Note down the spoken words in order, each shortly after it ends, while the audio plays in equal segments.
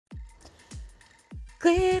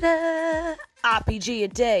Glitter! RPG a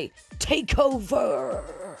day, take over!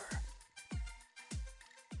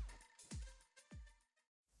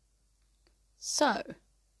 So,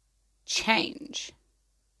 change.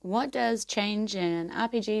 What does change in an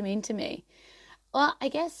RPG mean to me? Well, I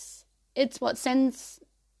guess it's what sends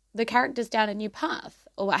the characters down a new path,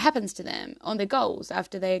 or what happens to them, or their goals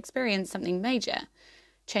after they experience something major.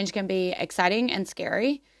 Change can be exciting and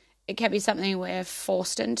scary. It can be something we're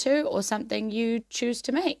forced into, or something you choose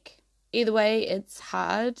to make. Either way, it's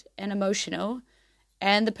hard and emotional,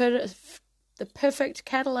 and the perfect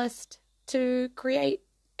catalyst to create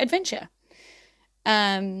adventure.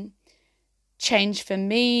 Change for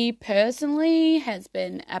me personally has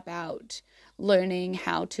been about learning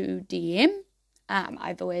how to DM.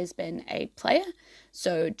 I've always been a player,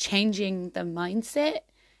 so changing the mindset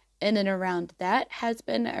in and around that has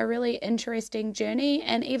been a really interesting journey,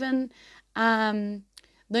 and even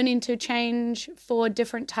learning to change for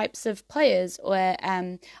different types of players. Or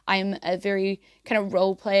I'm a very kind of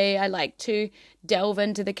role play. I like to delve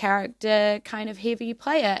into the character kind of heavy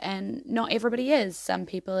player, and not everybody is. Some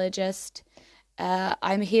people are just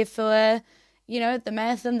I'm here for the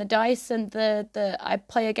math and the dice and the I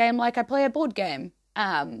play a game like I play a board game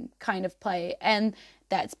kind of play. And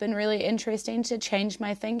that's been really interesting to change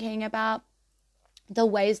my thinking about the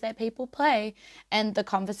ways that people play and the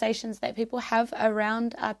conversations that people have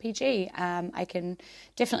around RPG. I can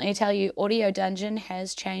definitely tell you Audio Dungeon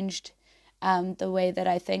has changed the way that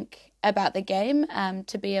I think about the game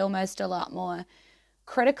to be almost a lot more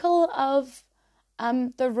critical of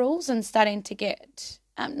the rules, and starting to get,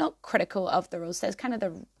 not critical of the rules, that's kind of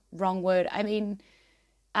the wrong word. I mean,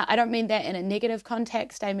 I don't mean that in a negative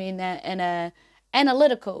context. I mean that in a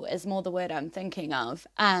analytical is more the word I'm thinking of.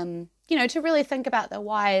 To really think about the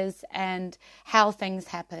whys and how things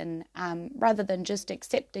happen, rather than just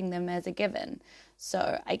accepting them as a given.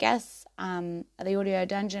 So I guess the Audio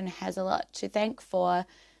Dungeon has a lot to thank for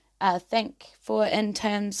in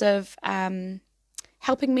terms of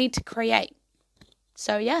helping me to create.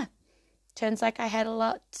 So yeah, turns like I had a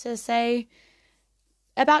lot to say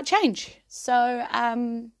about change. So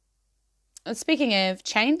speaking of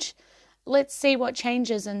change, let's see what change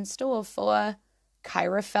is in store for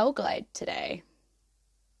Kyra Felglade today.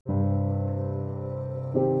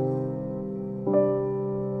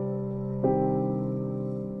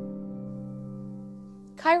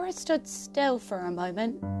 Kyra stood still for a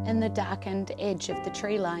moment in the darkened edge of the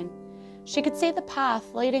tree line. She could see the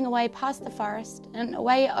path leading away past the forest and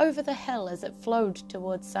away over the hill as it flowed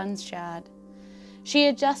towards Sunshard. She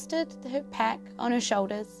adjusted her pack on her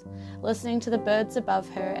shoulders, listening to the birds above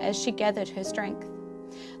her as she gathered her strength.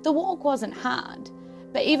 The walk wasn't hard,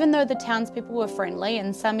 but even though the townspeople were friendly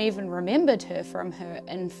and some even remembered her from her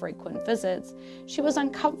infrequent visits, she was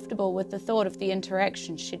uncomfortable with the thought of the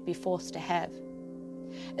interaction she'd be forced to have.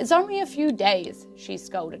 "It's only a few days," she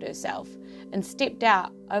scolded herself, and stepped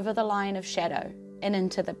out over the line of shadow and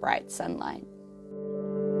into the bright sunlight.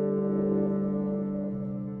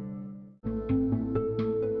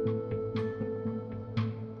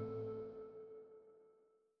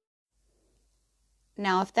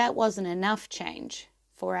 Now, if that wasn't enough change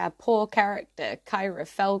for our poor character, Kyra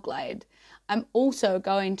Felglade, I'm also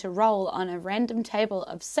going to roll on a random table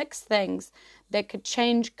of 6 things that could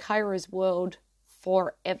change Kyra's world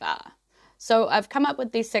forever. So I've come up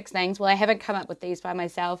with these 6 things. Well, I haven't come up with these by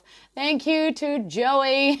myself. Thank you to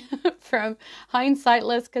Joey from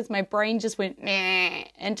Hindsightless, because my brain just went meh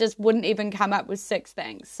and just wouldn't even come up with 6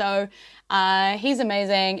 things. So he's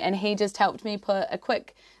amazing, and he just helped me put a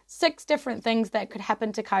quick 6 different things that could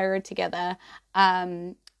happen to Kyra together.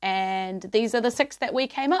 And these are the 6 that we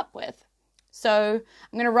came up with. So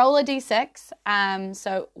I'm going to roll a d6.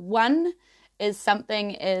 So 1 is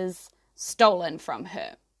something is stolen from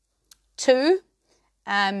her. 2,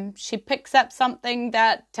 she picks up something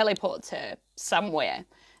that teleports her somewhere.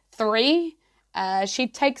 3, she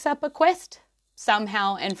takes up a quest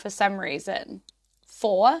somehow and for some reason.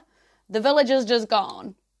 4, the village is just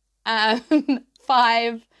gone.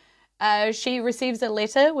 5, she receives a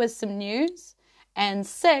letter with some news. And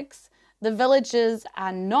 6, the villagers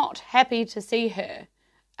are not happy to see her,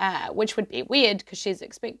 which would be weird because she's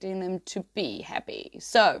expecting them to be happy.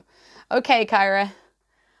 So, okay, Kyra,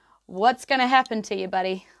 what's going to happen to you,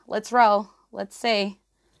 buddy? Let's roll. Let's see.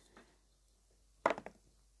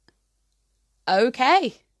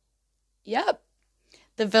 Okay. Yep.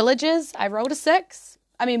 The villagers, I rolled a 6.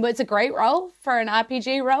 I mean, it's a great roll for an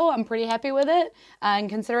RPG roll. I'm pretty happy with it. And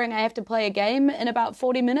considering I have to play a game in about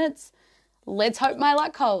 40 minutes, let's hope my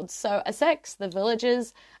luck holds. So a 6. The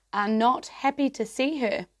villagers are not happy to see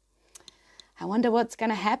her. I wonder what's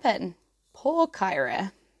going to happen. Poor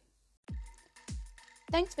Kyra.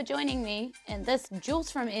 Thanks for joining me in this Jules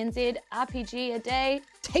from NZ RPG a Day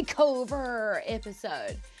Takeover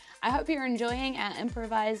episode. I hope you're enjoying our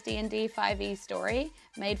improvised D&D 5e story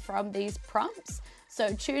made from these prompts.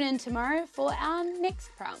 So tune in tomorrow for our next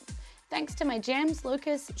prompt. Thanks to my jams,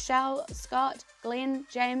 Lucas, Shao, Scott, Glenn,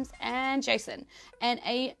 James, and Jason. And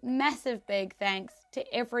a massive big thanks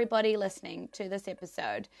to everybody listening to this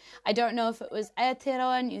episode. I don't know if it was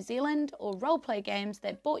Aotearoa New Zealand or Roleplay Games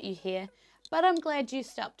that brought you here, but I'm glad you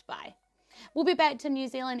stopped by. We'll be back to New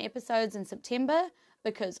Zealand episodes in September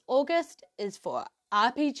because August is for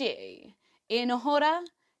RPG. E nohora,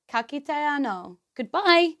 ka kite anō.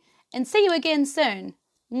 Goodbye, and see you again soon.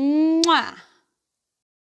 Mwah!